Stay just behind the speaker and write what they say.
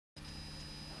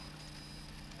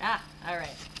Alright.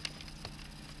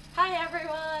 Hi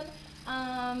everyone!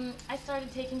 I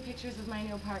started taking pictures of my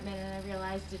new apartment and I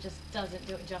realized it just doesn't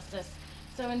do it justice.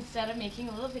 So instead of making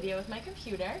a little video with my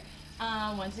computer,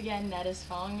 once again Ned is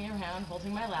following me around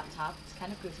holding my laptop. It's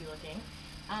kind of goofy looking.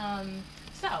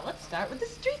 So let's start with the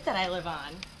street that I live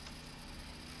on.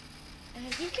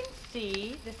 As you can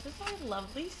see, this is our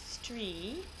lovely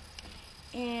street.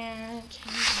 And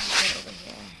can you get over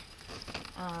here?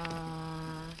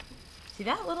 See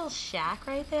that little shack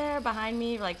right there behind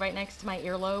me, like right next to my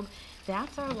earlobe?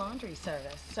 That's our laundry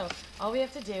service. So all we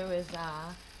have to do is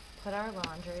put our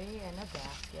laundry in a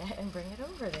basket and bring it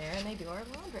over there, and they do our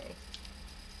laundry.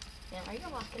 Now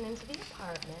you're walking into the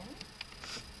apartment.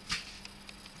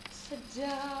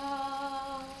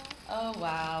 Ta-da! Oh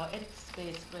wow, it's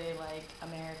basically like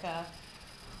America.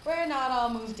 We're not all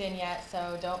moved in yet,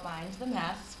 so don't mind the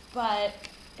mess, but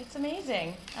it's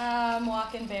amazing. I'm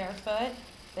walking barefoot.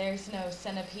 There's no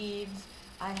centipedes.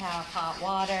 I have hot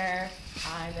water.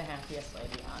 I'm the happiest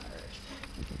lady on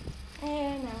earth.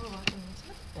 And now we're walking into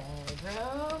the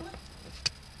bedroom.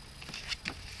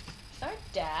 It's our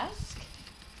desk.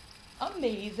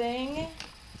 Amazing.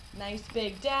 Nice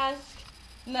big desk.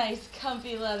 Nice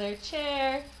comfy leather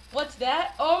chair. What's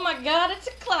that? Oh my god, it's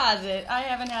a closet. I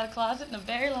haven't had a closet in a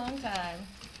very long time.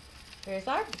 Here's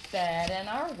our bed and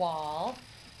our wall.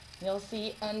 You'll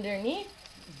see underneath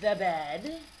the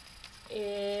bed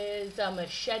is a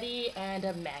machete and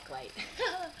a Mac light.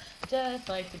 Just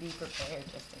like to be prepared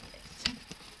just in case.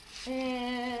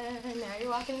 And now you're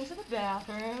walking into the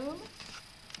bathroom.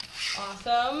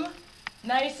 Awesome.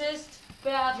 Nicest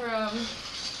bathroom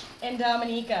in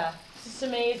Dominica. It's just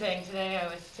amazing. Today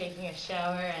I was taking a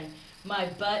shower and my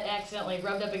butt accidentally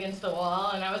rubbed up against the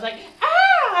wall and I was like,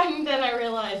 ah! And then I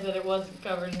realized that it wasn't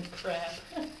covered in crap.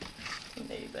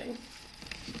 Amazing.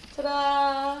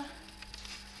 Ta-da!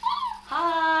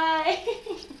 Hi!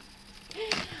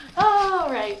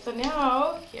 Alright, so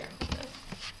now, here,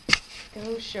 let's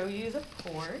go show you the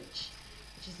porch,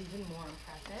 which is even more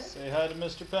impressive. Say hi to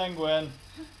Mr. Penguin.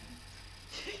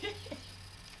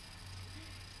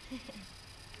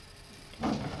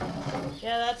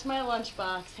 Yeah, that's my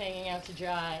lunchbox hanging out to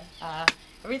dry.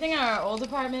 Everything in our old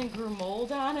apartment grew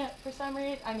mold on it for some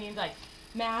reason. I mean, like,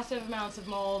 massive amounts of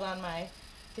mold on my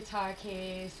guitar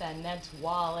case and Ned's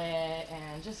wallet,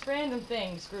 and just random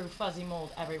things grew fuzzy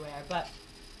mold everywhere. But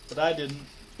I didn't.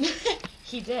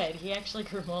 He did. He actually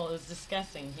grew mold. It was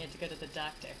disgusting. He had to go to the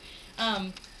doctor.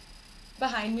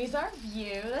 Behind me is our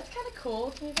view. That's kind of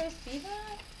cool. Can you guys see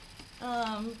that?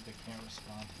 They can't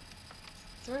respond.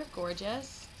 Sort of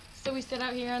gorgeous. So we sit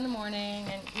out here in the morning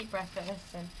and eat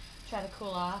breakfast and try to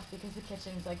cool off because the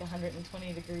kitchen's like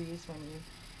 120 degrees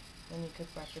when you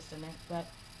cook breakfast in it. But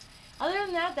other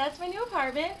than that, that's my new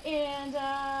apartment, and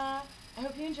I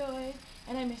hope you enjoyed,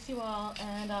 and I miss you all,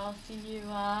 and I'll see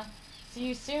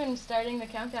you soon, starting the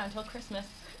countdown till Christmas.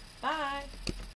 Bye!